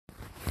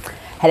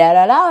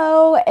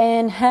Hello,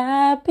 and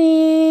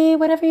happy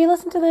whenever you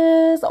listen to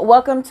this.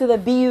 Welcome to the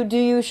Be You Do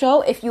You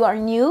show. If you are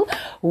new,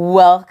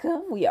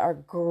 welcome. We are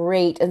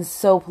great and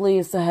so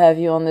pleased to have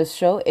you on this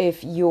show.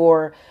 If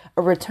you're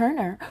a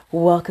returner,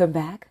 welcome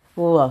back.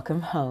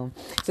 Welcome home.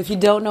 So if you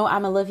don't know,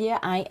 I'm Olivia.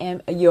 I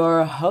am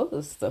your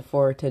host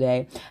for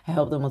today. I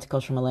help the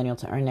multicultural millennial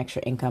to earn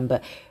extra income.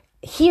 But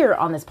here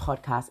on this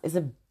podcast is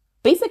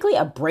basically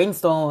a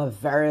brainstorm of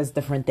various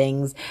different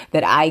things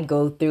that I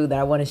go through that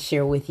I want to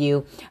share with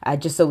you,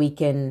 just so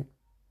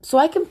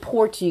I can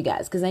pour to you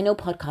guys, because I know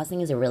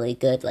podcasting is a really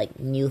good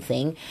new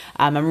thing.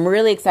 I'm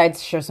really excited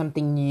to share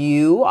something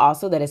new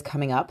also that is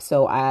coming up.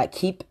 So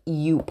keep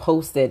you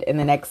posted in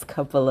the next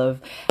couple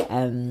of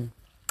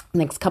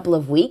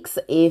weeks.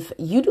 If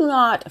you do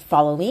not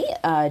follow me,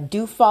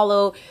 do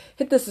follow,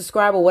 hit the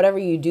subscribe or whatever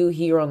you do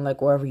here on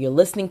wherever you're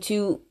listening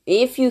to.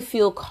 If you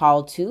feel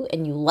called to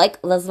and you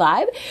like this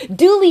vibe,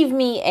 do leave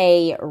me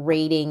a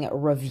rating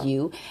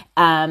review.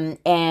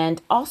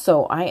 And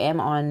also I am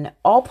on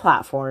all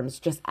platforms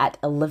just at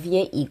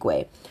Olivia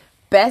Igwe.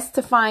 Best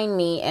to find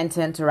me and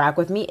to interact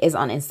with me is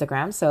on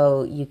Instagram.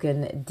 So you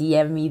can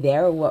DM me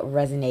there what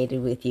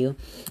resonated with you.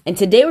 And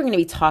today we're going to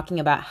be talking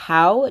about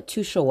how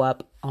to show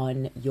up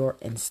on your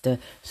Insta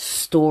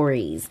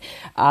stories.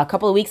 A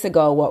couple of weeks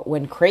ago, what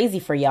went crazy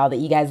for y'all that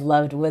you guys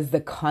loved was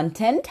the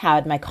content. How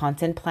had my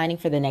content planning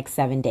for the next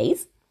 7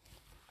 days.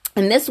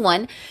 And this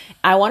one,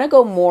 I want to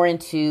go more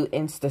into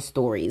Insta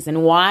stories,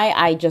 and why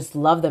I just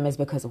love them is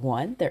because,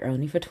 one, they're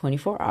only for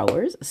 24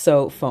 hours.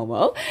 So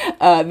FOMO,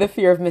 the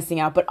fear of missing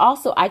out, but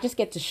also I just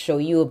get to show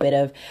you a bit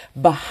of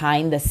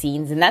behind the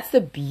scenes. And that's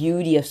the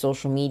beauty of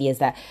social media, is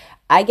that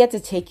I get to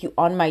take you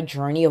on my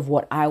journey of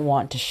what I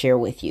want to share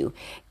with you.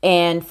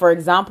 And for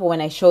example,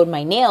 when I showed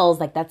my nails,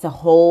 that's a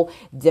whole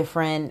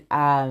different,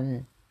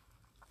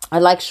 I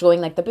like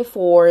showing the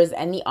befores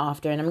and the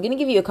after, and I'm going to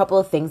give you a couple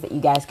of things that you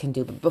guys can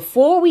do. But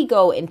before we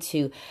go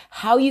into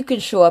how you can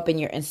show up in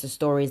your Insta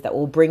stories that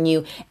will bring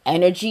you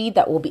energy,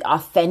 that will be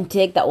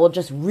authentic, that will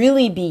just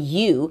really be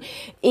you,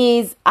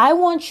 is I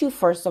want you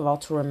first of all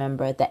to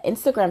remember that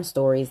Instagram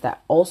stories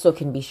that also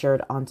can be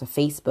shared onto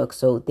Facebook,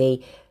 so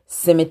they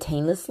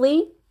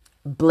simultaneously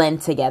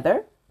blend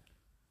together,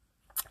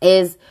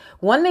 is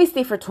one, they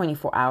stay for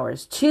 24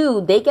 hours. Two,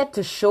 they get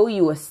to show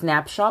you a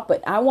snapshot,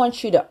 but I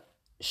want you to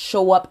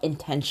show up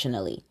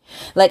intentionally.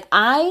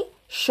 I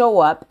show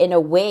up in a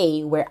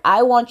way where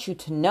I want you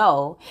to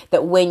know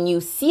that when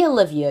you see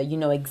Olivia, you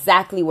know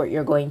exactly what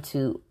you're going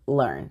to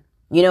learn.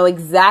 You know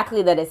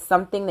exactly that it's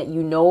something that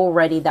you know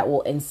already that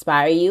will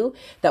inspire you,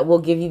 that will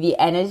give you the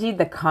energy,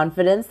 the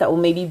confidence, that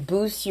will maybe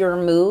boost your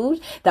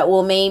mood, that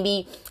will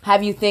maybe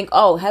have you think,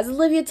 oh, has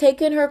Olivia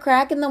taken her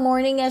crack in the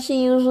morning as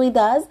she usually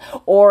does?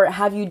 Or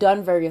have you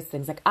done various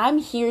things? I'm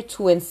here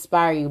to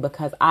inspire you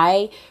because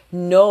I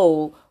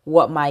know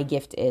what my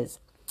gift is.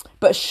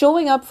 But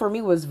showing up for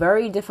me was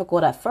very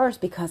difficult at first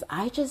because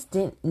I just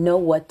didn't know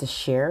what to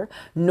share,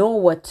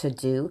 nor what to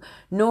do,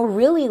 nor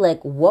really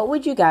what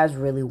would you guys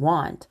really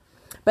want.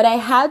 But I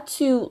had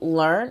to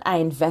learn. I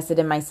invested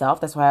in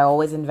myself. That's why I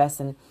always invest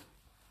in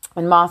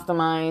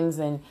masterminds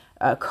and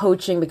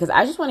coaching, because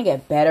I just want to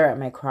get better at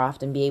my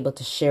craft and be able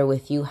to share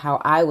with you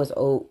how I was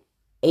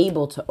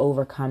able to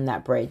overcome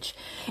that bridge.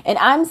 And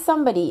I'm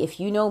somebody, if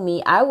you know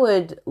me, I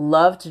would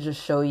love to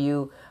just show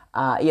you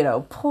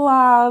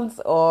plants,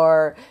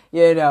 or,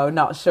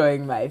 not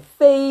showing my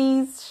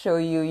face, show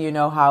you,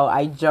 how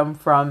I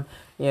jump from,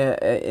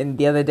 and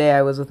the other day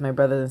I was with my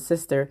brother and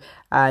sister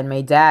and my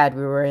dad.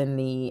 We were in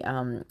the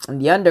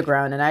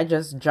underground, and I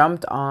just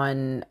jumped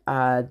on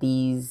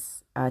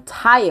these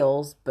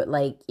tiles, but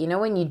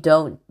when you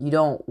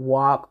don't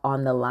walk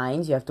on the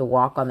lines, you have to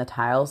walk on the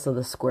tiles, so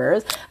the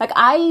squares.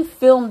 I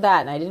filmed that,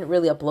 and I didn't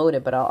really upload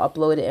it, but I'll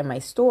upload it in my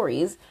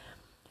stories.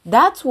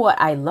 That's what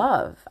I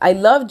love. I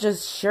love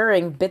just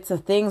sharing bits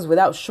of things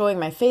without showing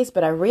my face,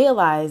 but I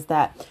realized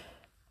that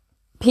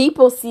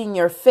people seeing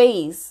your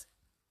face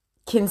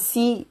can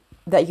see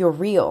that you're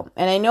real.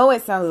 And I know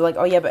it sounds like,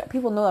 oh yeah, but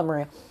people know I'm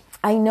real.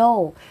 I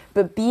know,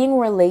 but being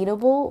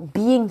relatable,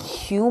 being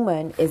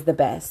human is the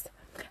best.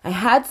 I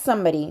had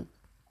somebody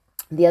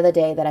the other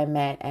day that I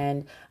met,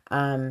 and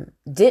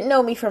didn't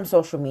know me from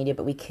social media,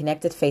 but we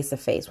connected face to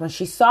face. When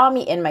she saw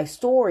me in my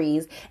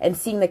stories and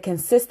seeing the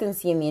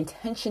consistency and the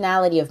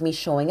intentionality of me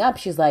showing up,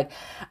 she's like,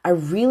 I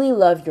really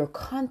love your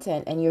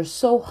content, and you're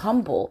so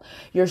humble.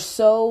 You're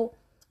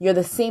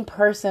the same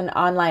person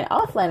online,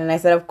 offline. And I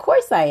said, of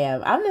course I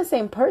am. I'm the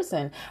same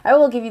person. I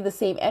will give you the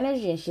same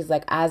energy. And she's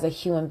like, as a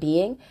human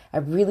being, I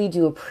really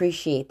do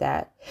appreciate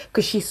that.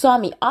 Because she saw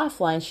me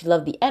offline, she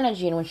loved the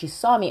energy. And when she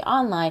saw me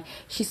online,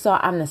 she saw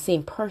I'm the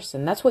same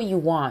person. That's what you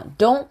want.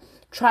 Don't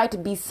try to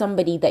be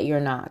somebody that you're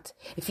not.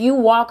 If you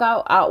walk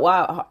out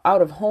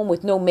of home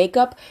with no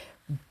makeup,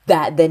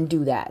 then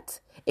do that.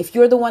 If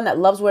you're the one that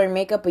loves wearing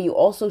makeup, but you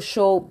also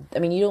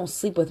you don't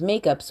sleep with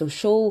makeup, so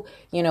show,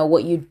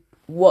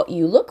 what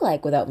you look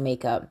like without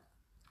makeup.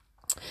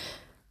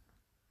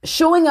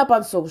 Showing up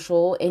on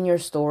social in your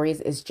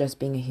stories is just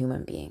being a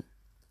human being.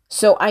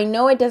 So I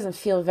know it doesn't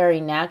feel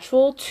very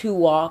natural to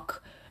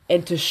walk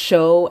and to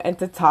show and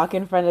to talk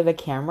in front of the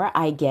camera.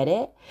 I get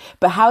it.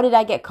 But how did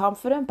I get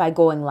confident? By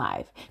going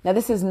live. Now,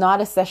 this is not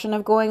a session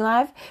of going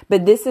live,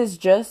 but this is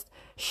just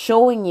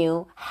showing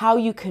you how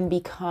you can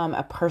become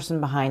a person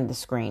behind the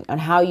screen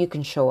and how you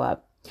can show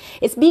up.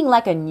 It's being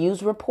like a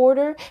news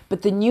reporter,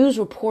 but the news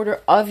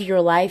reporter of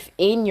your life,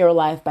 in your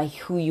life, by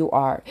who you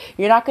are.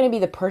 You're not going to be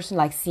the person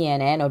like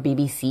CNN or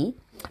BBC,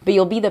 but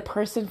you'll be the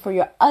person for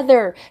your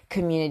other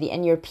community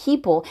and your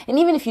people. And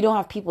even if you don't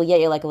have people yet,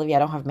 you're like, Olivia, I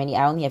don't have many.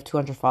 I only have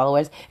 200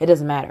 followers. It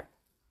doesn't matter.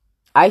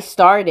 I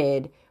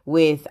started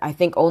with, I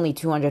think, only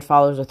 200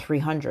 followers or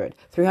 300.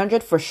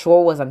 300 for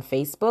sure was on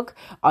Facebook.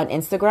 On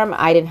Instagram,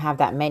 I didn't have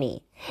that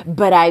many.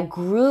 But I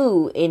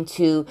grew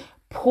into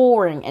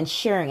pouring and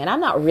sharing. And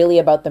I'm not really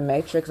about the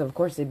metrics. Of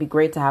course, it'd be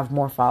great to have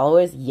more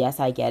followers. Yes,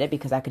 I get it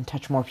because I can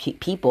touch more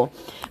people.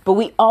 But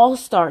we all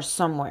start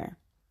somewhere.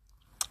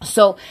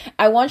 So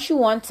I want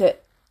to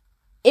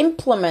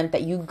implement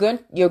that you're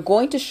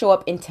going to show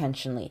up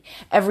intentionally.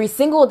 Every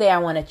single day, I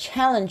want to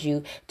challenge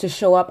you to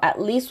show up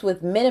at least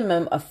with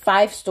minimum of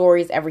 5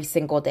 stories every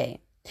single day.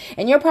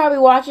 And you're probably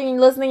watching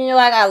and listening and you're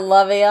like, I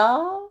love it,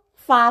 y'all.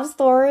 5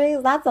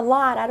 stories? That's a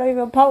lot. I don't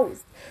even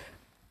post.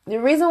 The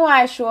reason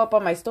why I show up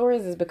on my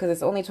stories is because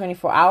it's only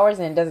 24 hours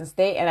and it doesn't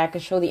stay, and I can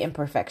show the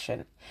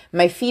imperfection.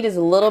 My feed is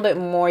a little bit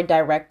more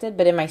directed,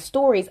 but in my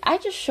stories, I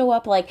just show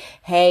up like,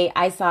 hey,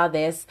 I saw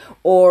this,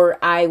 or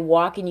I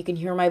walk and you can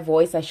hear my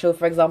voice. I show,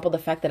 for example, the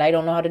fact that I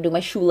don't know how to do my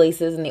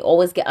shoelaces and they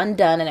always get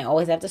undone and I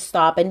always have to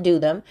stop and do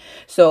them.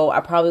 So I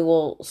probably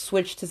will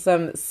switch to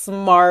some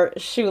smart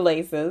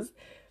shoelaces.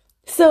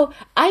 So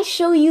I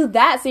show you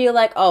that. So you're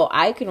like, oh,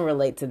 I can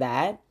relate to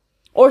that.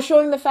 Or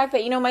showing the fact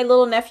that, my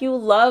little nephew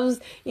loves,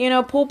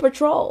 Pool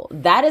Patrol.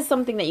 That is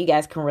something that you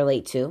guys can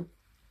relate to.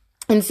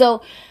 And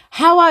so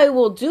how I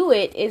will do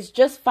it is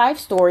just 5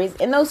 stories.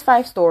 In those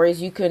 5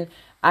 stories,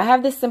 I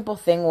have this simple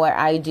thing where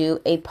I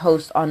do a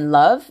post on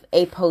love,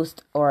 a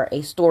post or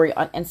a story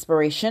on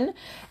inspiration,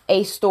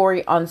 a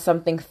story on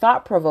something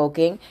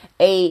thought-provoking,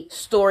 a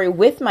story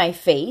with my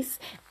face,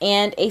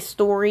 and a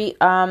story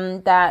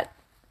that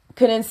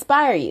could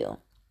inspire you.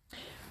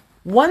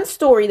 One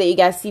story that you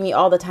guys see me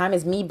all the time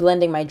is me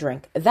blending my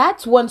drink.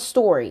 That's one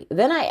story.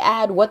 Then I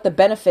add what the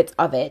benefits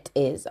of it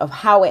is, of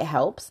how it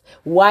helps,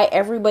 why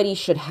everybody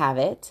should have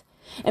it.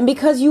 And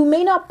because you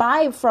may not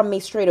buy from me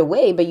straight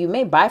away, but you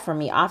may buy from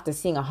me after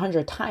seeing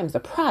 100 times the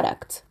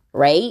product,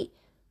 right?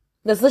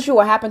 That's literally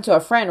what happened to a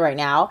friend right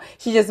now.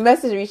 She just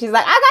messaged me. She's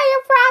like, I got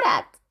your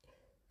product.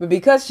 But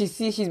because she's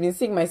been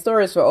seeing my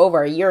stories for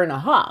over a year and a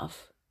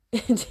half.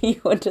 Do you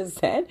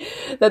understand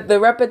that the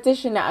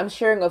repetition that I'm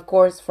sharing, of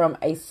course, from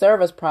a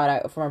service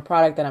product, from a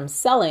product that I'm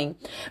selling,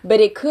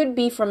 but it could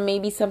be from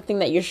maybe something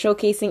that you're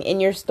showcasing in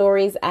your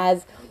stories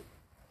as,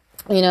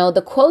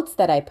 the quotes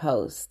that I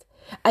post.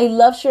 I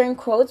love sharing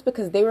quotes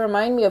because they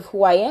remind me of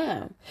who I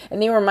am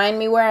and they remind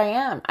me where I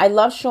am. I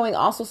love showing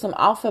also some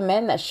alpha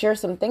men that share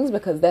some things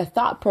because they're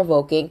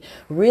thought-provoking.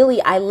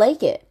 Really, I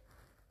like it.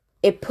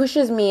 It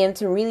pushes me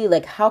into really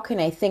like, how can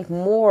I think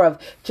more of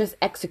just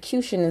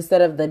execution instead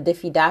of the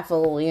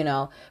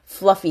diffy-daffle,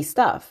 fluffy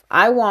stuff.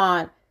 I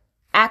want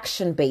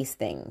action-based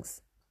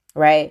things,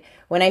 right?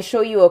 When I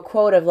show you a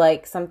quote of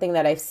like something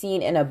that I've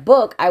seen in a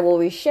book, I will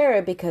reshare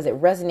it because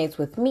it resonates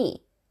with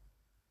me.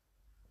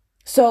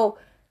 So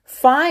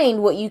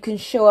find what you can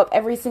show up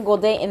every single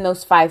day in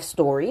those 5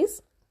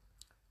 stories.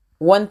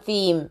 One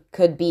theme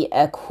could be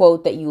a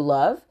quote that you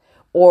love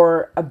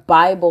or a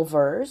Bible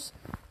verse.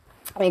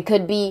 It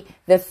could be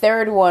the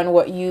third one,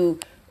 what you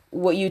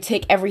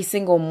take every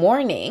single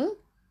morning,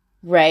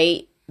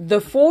 right? The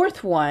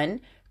 4th one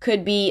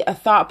could be a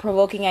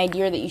thought-provoking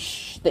idea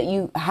that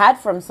you had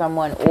from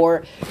someone,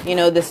 or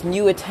this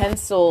new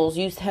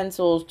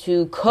utensils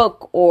to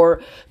cook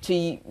or to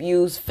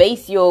use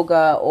face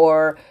yoga,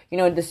 or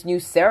this new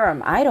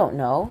serum. I don't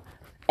know.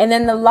 And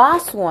then the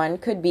last one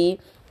could be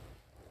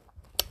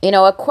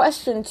a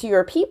question to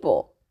your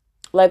people,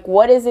 like,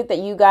 what is it that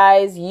you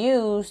guys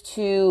use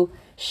to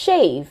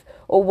shave,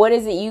 or what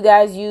is it you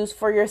guys use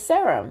for your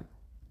serum?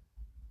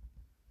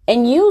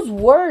 And use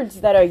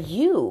words that are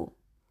you.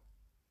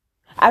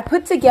 I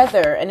put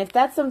together, and if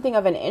that's something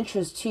of an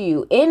interest to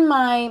you, in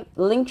my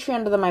link tree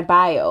under my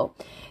bio,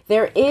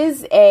 there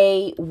is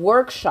a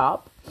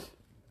workshop.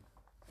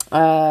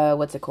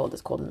 What's it called?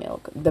 It's called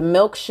the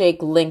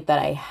milkshake link that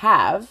I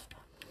have.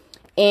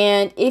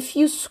 And if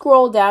you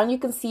scroll down, you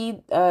can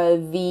see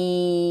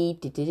the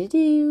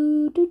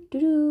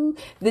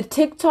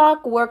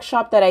TikTok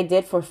workshop that I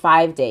did for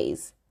 5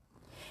 days.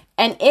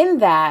 And in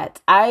that,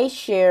 I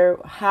share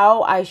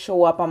how I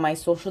show up on my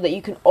social that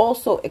you can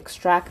also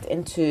extract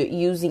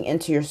using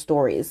into your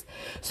stories.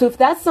 So if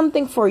that's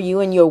something for you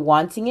and you're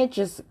wanting it,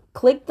 just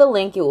click the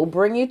link. It will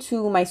bring you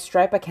to my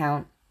Stripe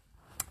account.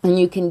 And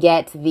you can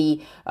get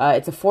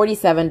it's a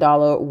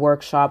 $47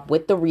 workshop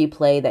with the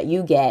replay that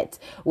you get,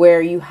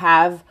 where you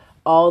have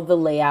all the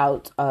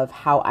layout of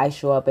how I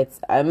show up. It's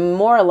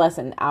more or less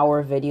an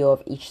hour video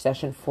of each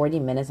session, 40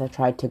 minutes I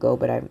tried to go,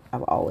 but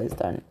I've always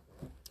done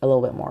a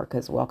little bit more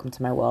because welcome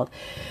to my world.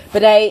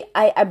 But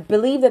I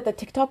believe that the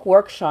TikTok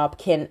workshop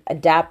can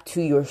adapt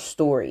to your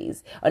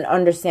stories and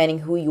understanding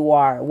who you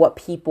are, what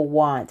people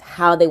want,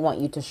 how they want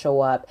you to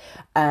show up,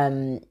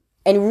 and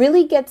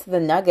really get to the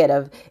nugget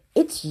of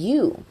it's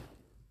you.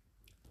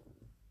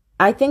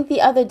 I think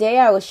the other day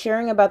I was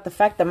sharing about the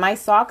fact that my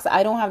socks,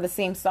 I don't have the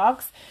same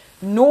socks,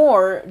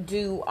 nor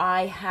do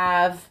I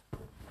have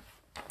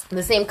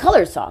the same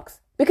color socks.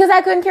 Because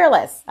I couldn't care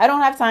less. I don't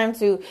have time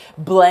to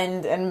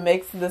blend and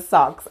mix the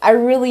socks. I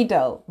really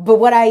don't. But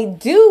what I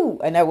do,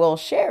 and I will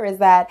share, is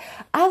that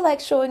I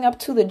like showing up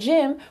to the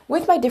gym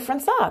with my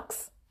different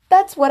socks.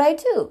 That's what I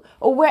do.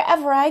 Or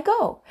wherever I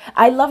go.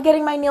 I love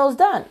getting my nails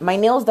done. My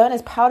nails done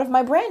is part of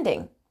my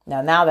branding.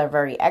 Now they're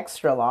very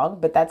extra long,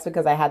 but that's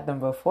because I had them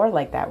before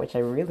like that, which I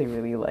really,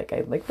 really like.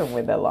 I like them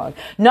with that long.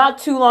 Not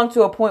too long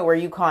to a point where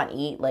you can't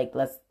eat. Like,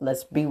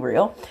 let's be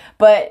real.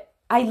 But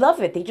I love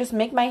it. They just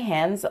make my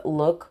hands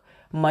look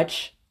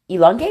much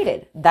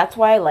elongated. That's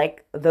why I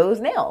like those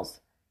nails.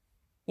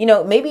 You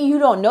know, maybe you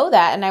don't know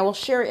that, and I will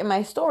share it in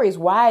my stories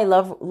why I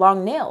love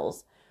long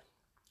nails.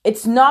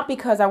 It's not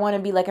because I want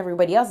to be like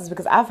everybody else. It's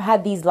because I've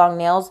had these long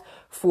nails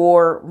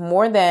for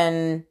more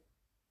than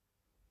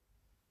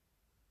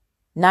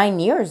 9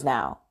 years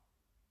now.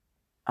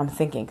 I'm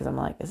thinking because I'm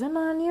like, is it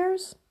 9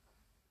 years?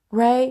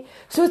 Right?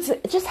 So it's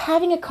just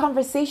having a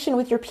conversation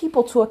with your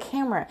people to a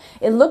camera.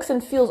 It looks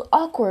and feels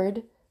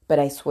awkward, but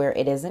I swear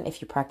it isn't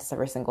if you practice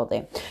every single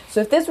day.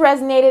 So if this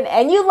resonated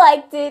and you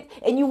liked it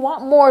and you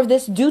want more of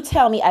this, do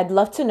tell me. I'd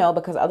love to know,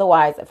 because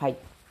otherwise,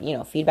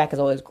 feedback is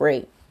always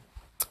great.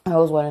 I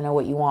always want to know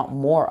what you want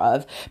more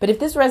of. But if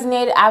this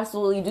resonated,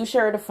 absolutely do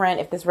share it with a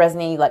friend. If this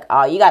resonated, like,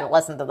 oh, you got to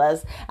listen to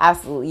this,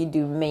 absolutely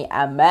do me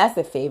a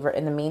massive favor.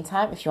 In the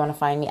meantime, if you want to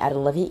find me at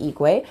Olivia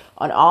Igwe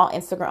on all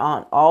Instagram,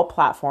 on all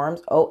platforms,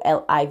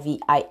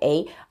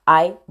 OliviaIGWE.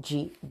 I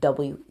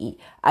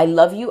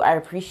love you. I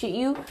appreciate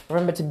you.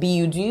 Remember to be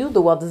you, do you.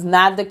 The world does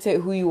not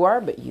dictate who you are,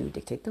 but you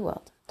dictate the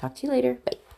world. Talk to you later. Bye.